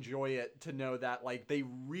really enjoy it to know that like they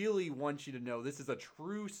really want you to know this is a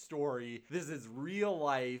true story, this is real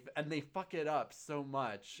life, and they fuck it up so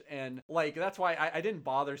much. And like that's why I didn't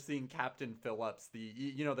bother seeing Captain Phillips,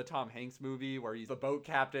 the Tom Hanks movie where he's the boat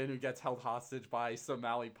captain who gets held hostage by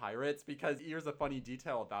Somali pirates, because here's a funny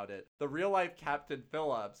detail about it. The real life Captain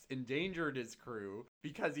Phillips endangered his crew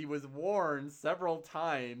because he was warned several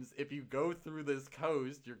times, if you go through this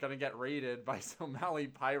coast, you're gonna get raided by Somali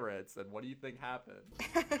pirates. And what do you think happened?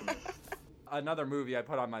 Another movie I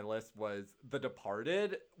put on my list was The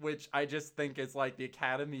Departed, which I just think is like the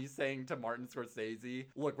Academy saying to Martin Scorsese,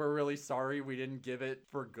 look, we're really sorry we didn't give it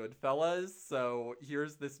for Goodfellas, so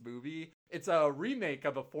here's this movie. It's a remake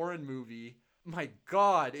of a foreign movie. My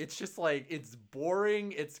God, it's just like, it's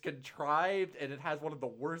boring, it's contrived, and it has one of the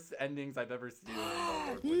worst endings I've ever seen.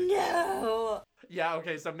 No! Yeah,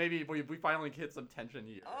 okay, so maybe we finally hit some tension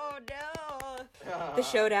here. Oh no! The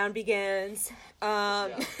showdown begins.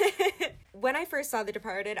 When I first saw The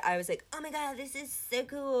Departed, I was like, oh my God, this is so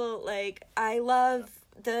cool. Like, I love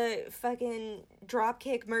the fucking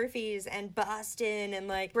Dropkick Murphys and Boston and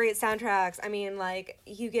like great soundtracks. I mean, like,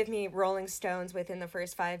 you give me Rolling Stones within the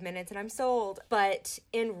first 5 minutes and I'm sold. But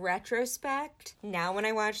in retrospect, now when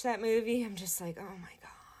I watch that movie, I'm just like, oh my God.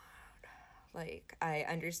 Like, I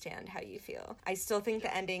understand how you feel. I still think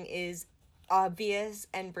the ending is obvious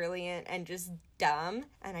and brilliant and just dumb,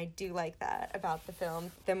 and I do like that about the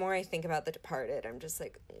film. The more I think about The Departed, I'm just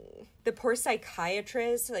like, the poor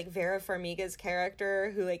psychiatrist, like Vera Farmiga's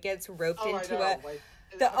character, who like gets roped into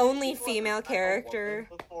the only female character.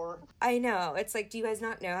 I know. It's like, do you guys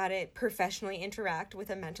not know how to professionally interact with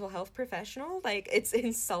a mental health professional? Like, it's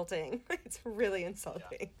insulting. It's really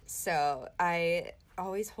insulting. Yeah. So I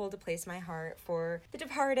always hold a place in my heart for The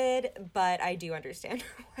Departed, but I do understand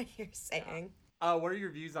what you're saying. Yeah. What are your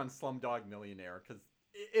views on Slumdog Millionaire? Because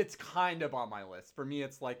it's kind of on my list. For me,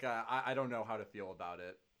 it's like, I don't know how to feel about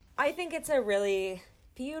it. I think it's a really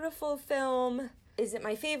beautiful film. Is it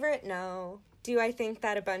my favorite? No. Do I think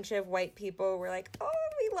that a bunch of white people were like, oh,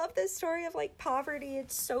 we love this story of like poverty,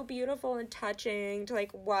 it's so beautiful and touching to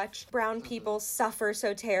like watch brown people suffer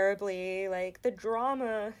so terribly, like the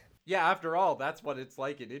drama. Yeah, after all, that's what it's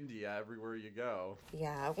like in India everywhere you go.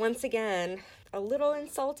 Yeah, once again, a little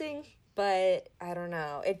insulting, but I don't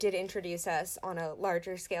know. It did introduce us on a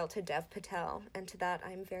larger scale to Dev Patel, and to that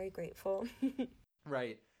I'm very grateful.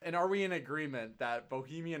 Right. And are we in agreement that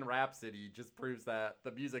Bohemian Rhapsody just proves that the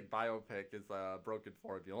music biopic is a broken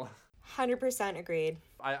formula? 100% agreed.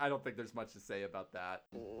 I don't think there's much to say about that.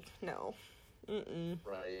 No. Mm-mm.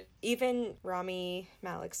 Right. Even Rami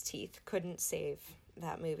Malek's teeth couldn't save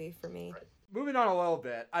that movie for me. Right. Moving on a little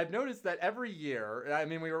bit, I've noticed that every year, I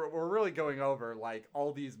mean, we're really going over, like,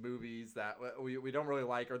 all these movies that we don't really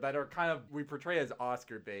like or that are kind of, we portray as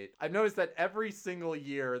Oscar bait. I've noticed that every single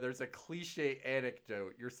year there's a cliche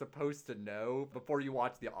anecdote you're supposed to know before you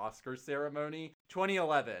watch the Oscar ceremony.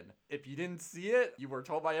 2011, if you didn't see it, you were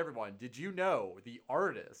told by everyone, did you know The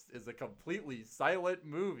Artist is a completely silent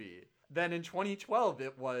movie? Then in 2012,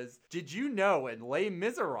 it was, did you know in Les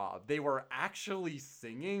Miserables, they were actually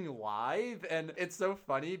singing live? And it's so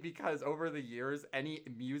funny because over the years, any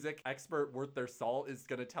music expert worth their salt is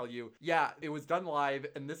going to tell you, yeah, it was done live,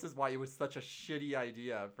 and this is why it was such a shitty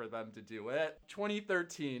idea for them to do it.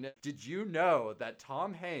 2013, did you know that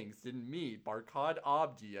Tom Hanks didn't meet Barkhad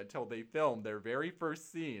Abdi until they filmed their very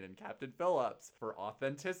first scene in Captain Phillips for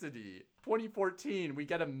authenticity? 2014, we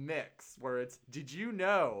get a mix where it's, did you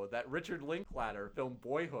know that Richard Linklater filmed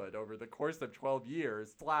Boyhood over the course of 12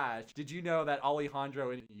 years? / did you know that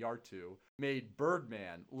Alejandro Iñárritu made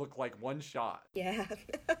Birdman look like one shot. Yeah.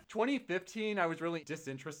 2015, I was really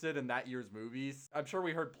disinterested in that year's movies. I'm sure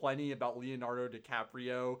we heard plenty about Leonardo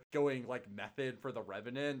DiCaprio going like method for The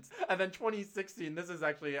Revenant. And then 2016, this is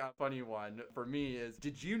actually a funny one for me, is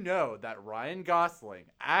did you know that Ryan Gosling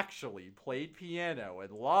actually played piano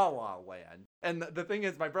in La La Land? And the thing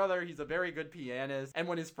is, my brother, he's a very good pianist. And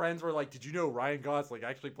when his friends were like, did you know Ryan Gosling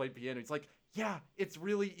actually played piano? He's like, yeah, it's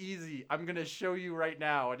really easy. I'm going to show you right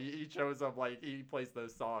now. And he shows them, like, he plays the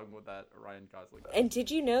song with that Ryan Gosling. And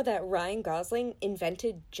did you know that Ryan Gosling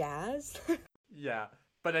invented jazz? Yeah.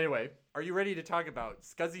 But anyway, are you ready to talk about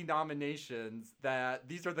scuzzy nominations that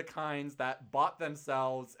these are the kinds that bought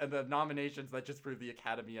themselves and the nominations that just prove the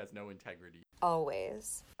Academy has no integrity?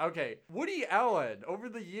 Always. Okay, Woody Allen, over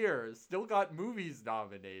the years, still got movies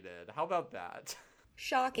nominated. How about that?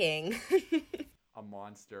 Shocking. A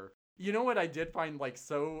monster. You know what I did find like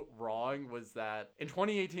so wrong was that in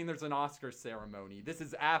 2018 there's an Oscar ceremony. This is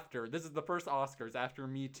the first Oscars after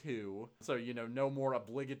Me Too. So, you know, no more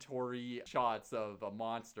obligatory shots of a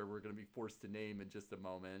monster we're going to be forced to name in just a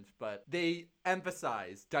moment. But they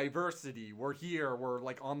emphasize diversity. We're here. We're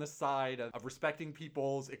like on the side of respecting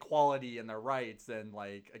people's equality and their rights and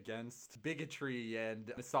like against bigotry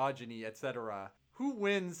and misogyny, etc. Who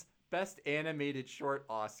wins Best Animated Short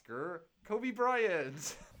Oscar? Kobe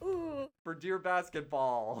Bryant. Ooh. For Dear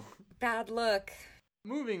Basketball. Bad look.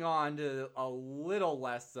 Moving on to a little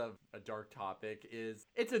less of a dark topic is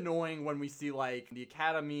it's annoying when we see like the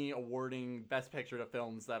Academy awarding Best Picture to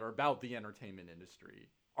films that are about the entertainment industry.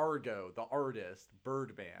 Argo, The Artist,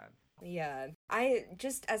 Birdman. Yeah. I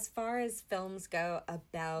just, as far as films go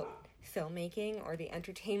about filmmaking or the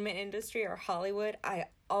entertainment industry or Hollywood, I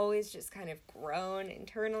always just kind of groan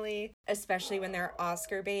internally, especially when they're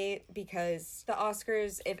Oscar bait, because the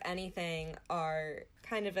Oscars, if anything, are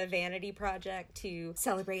kind of a vanity project to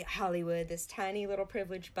celebrate Hollywood, this tiny little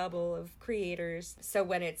privileged bubble of creators. So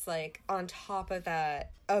when it's like on top of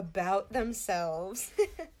that, about themselves,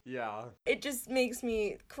 yeah, it just makes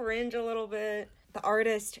me cringe a little bit. The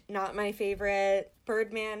Artist, not my favorite.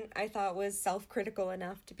 Birdman, I thought was self-critical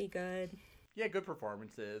enough to be good. Yeah, good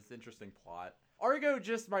performances, interesting plot. Argo,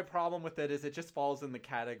 just my problem with it is it just falls in the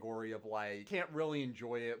category of like, can't really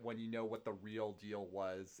enjoy it when you know what the real deal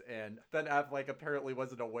was. And Ben Affleck apparently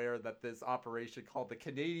wasn't aware that this operation called the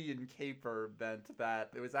Canadian Caper meant that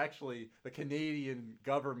it was actually the Canadian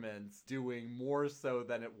government's doing more so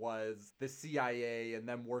than it was the CIA and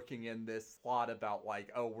them working in this plot about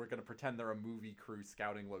like, oh, we're going to pretend they're a movie crew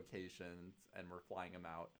scouting locations and we're flying them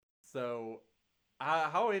out. So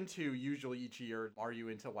how into usually each year are you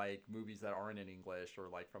into like movies that aren't in English or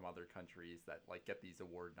like from other countries that like get these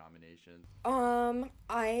award nominations?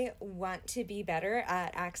 I want to be better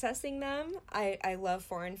at accessing them. I love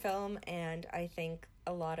foreign film, and I think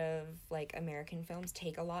a lot of like American films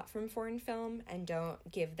take a lot from foreign film and don't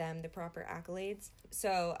give them the proper accolades.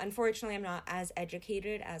 So unfortunately, I'm not as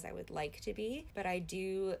educated as I would like to be, but I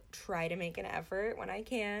do try to make an effort when I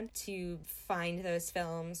can to find those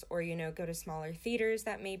films or, you know, go to smaller theaters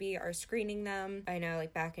that maybe are screening them. I know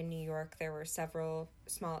like back in New York, there were several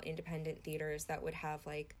small independent theaters that would have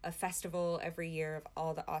like a festival every year of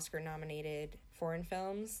all the Oscar nominated foreign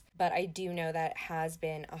films. But I do know that has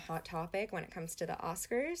been a hot topic when it comes to the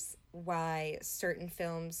Oscars, why certain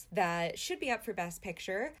films that should be up for Best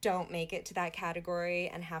Picture don't make it to that category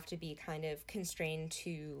and have to be kind of constrained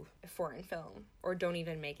to foreign film or don't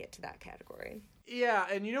even make it to that category. Yeah,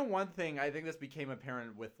 and you know one thing I think this became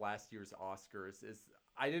apparent with last year's Oscars is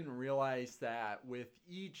I didn't realize that with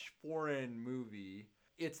each foreign movie,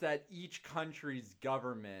 it's that each country's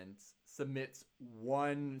government submits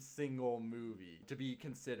one single movie to be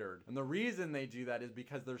considered. And the reason they do that is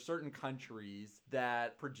because there's certain countries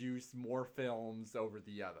that produce more films over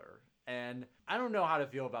the other. And I don't know how to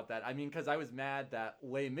feel about that. I mean, because I was mad that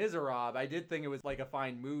Les Miserables, I did think it was like a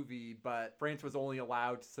fine movie, but France was only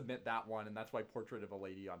allowed to submit that one, and that's why Portrait of a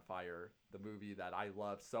Lady on Fire, the movie that I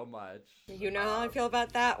love so much. You know how I feel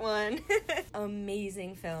about that one.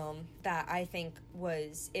 Amazing film that I think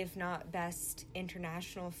was, if not best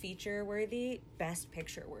international feature worthy, best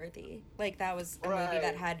picture worthy. Like that was a movie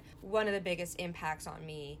that had one of the biggest impacts on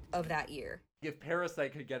me of that year. If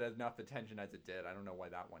Parasite could get enough attention as it did, I don't know why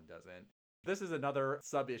that one doesn't. This is another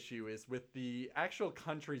sub-issue is with the actual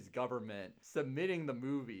country's government submitting the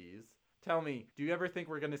movies, Tell me, do you ever think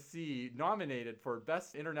we're going to see nominated for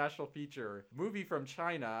Best International Feature movie from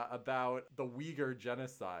China about the Uyghur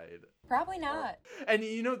genocide? Probably not. And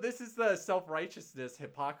this is the self-righteousness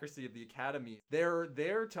hypocrisy of the Academy. They're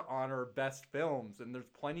there to honor best films, and there's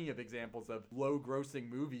plenty of examples of low-grossing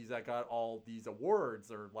movies that got all these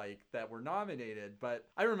awards or that were nominated. But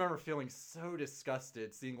I remember feeling so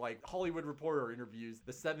disgusted seeing Hollywood Reporter interviews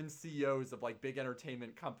the 7 CEOs of big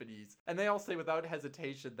entertainment companies, and they all say without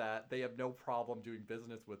hesitation that they have no problem doing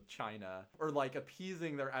business with China or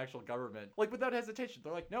appeasing their actual government. Without hesitation,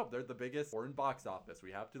 they're no, they're the biggest foreign box office.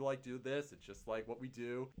 We have to do this. It's just what we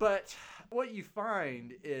do. But what you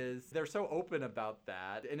find is they're so open about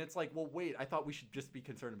that, and it's well, wait, I thought we should just be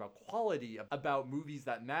concerned about quality, about movies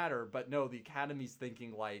that matter. But no, the Academy's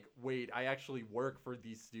thinking wait, I actually work for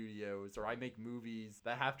these studios, or I make movies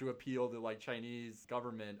that have to appeal to Chinese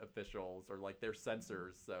government officials or their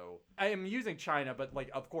censors. So I am using China, but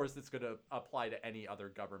of course it's going to apply to any other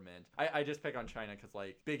government. I just pick on China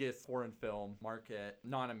because biggest foreign film market,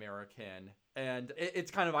 non-American. And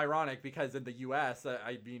it's kind of ironic because in the US,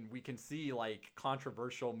 we can see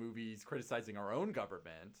controversial movies criticizing our own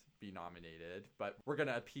government be nominated, but we're going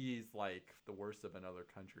to appease the worst of another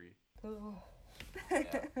country. Ooh.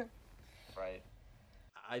 Yeah. Right.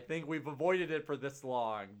 I think we've avoided it for this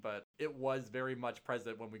long, but it was very much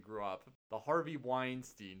present when we grew up. The Harvey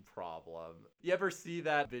Weinstein problem. You ever see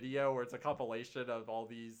that video where it's a compilation of all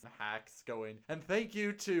these hacks going, and thank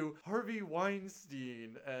you to Harvey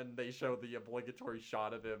Weinstein, and they show the obligatory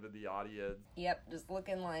shot of him in the audience. Yep, just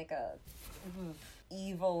looking like a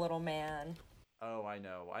evil little man. Oh, I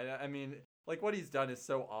know. I mean, what he's done is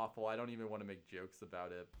so awful, I don't even want to make jokes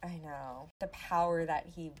about it. I know. The power that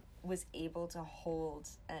he was able to hold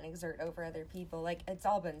and exert over other people, it's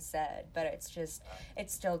all been said, but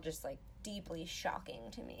it's still just deeply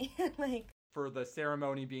shocking to me. For the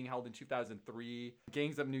ceremony being held in 2003,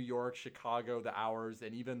 Gangs of New York, Chicago, The Hours,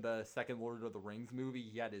 and even the second Lord of the Rings movie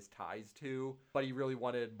he had his ties to. But he really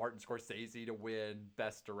wanted Martin Scorsese to win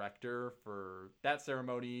Best Director for that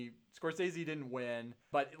ceremony. Scorsese didn't win,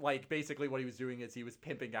 but basically what he was doing is he was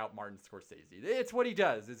pimping out Martin Scorsese. It's what he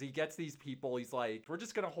does, is he gets these people, he's we're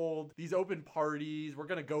just gonna hold these open parties, we're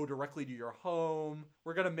gonna go directly to your home,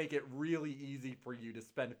 we're gonna make it really easy for you to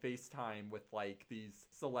spend FaceTime with these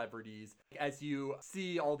celebrities. As you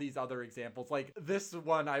see all these other examples, this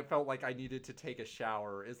one I felt I needed to take a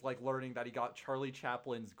shower, is learning that he got Charlie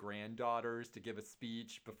Chaplin's granddaughters to give a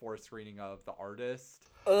speech before a screening of The Artist.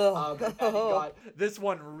 And he got, this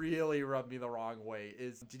one really rubbed me the wrong way.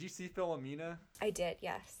 Did you see Philomena? I did,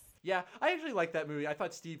 yes. Yeah, I actually liked that movie. I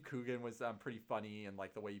thought Steve Coogan was pretty funny and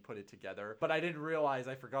the way he put it together. But I didn't realize,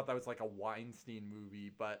 I forgot that was a Weinstein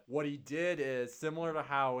movie. But what he did is similar to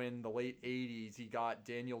how in the late 80s he got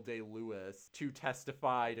Daniel Day-Lewis to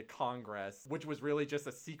testify to Congress, which was really just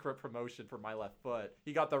a secret promotion for My Left Foot.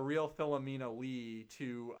 He got the real Philomena Lee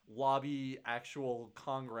to lobby actual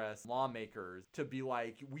Congress lawmakers to be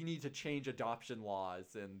we need to change adoption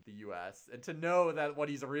laws in the US. And to know that what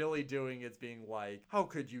he's really doing is being how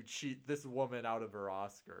could you cheat this woman out of her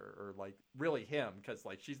Oscar, or really him, because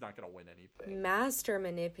she's not gonna win anything. Master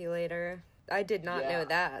manipulator. I did not know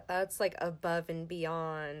that. That's above and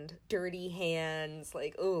beyond dirty hands.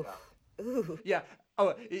 Ooh. Yeah. Ooh. Yeah.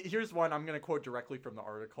 Oh, here's one I'm going to quote directly from the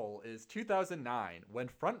article, is 2009, when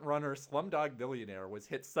frontrunner Slumdog Millionaire was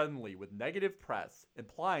hit suddenly with negative press,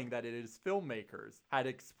 implying that it is filmmakers had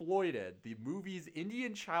exploited the movie's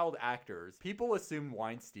Indian child actors, people assumed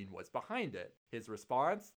Weinstein was behind it. His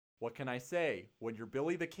response? What can I say? When you're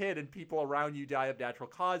Billy the Kid and people around you die of natural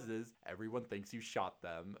causes, everyone thinks you shot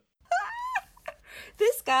them.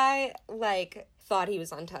 This guy, thought he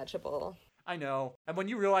was untouchable. I know. And when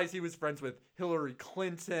you realize he was friends with Hillary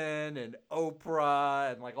Clinton and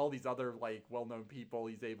Oprah and all these other well-known people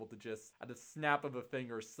he's able to just at a snap of a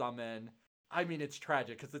finger summon. I mean, it's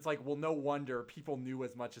tragic because it's well, no wonder people knew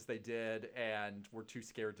as much as they did and were too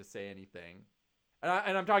scared to say anything.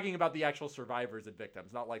 And I'm talking about the actual survivors and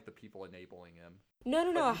victims, not the people enabling him. No,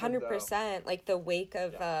 100%. The wake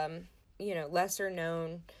of, lesser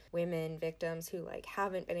known women victims who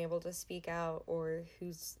haven't been able to speak out or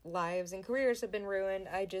whose lives and careers have been ruined.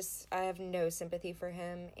 I have no sympathy for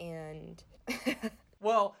him, and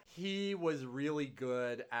Well, he was really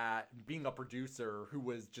good at being a producer who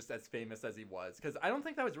was just as famous as he was. Because I don't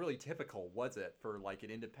think that was really typical, was it, for an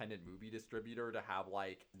independent movie distributor to have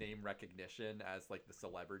name recognition as the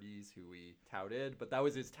celebrities who he touted. But that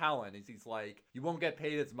was his talent. He's you won't get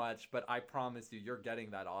paid as much, but I promise you, you're getting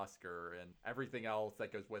that Oscar and everything else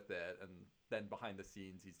that goes with it. And then behind the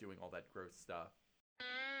scenes, he's doing all that gross stuff.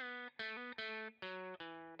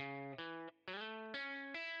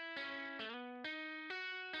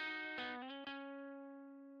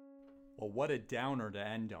 Well, what a downer to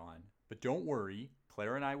end on. But don't worry,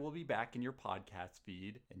 Claire and I will be back in your podcast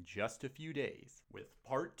feed in just a few days with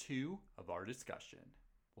part 2 of our discussion.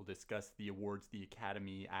 We'll discuss the awards the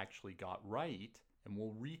Academy actually got right, and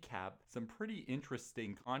we'll recap some pretty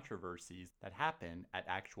interesting controversies that happen at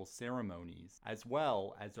actual ceremonies, as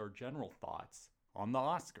well as our general thoughts on the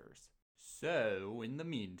Oscars. So, in the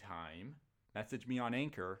meantime, message me on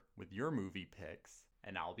Anchor with your movie picks,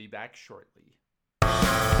 and I'll be back shortly.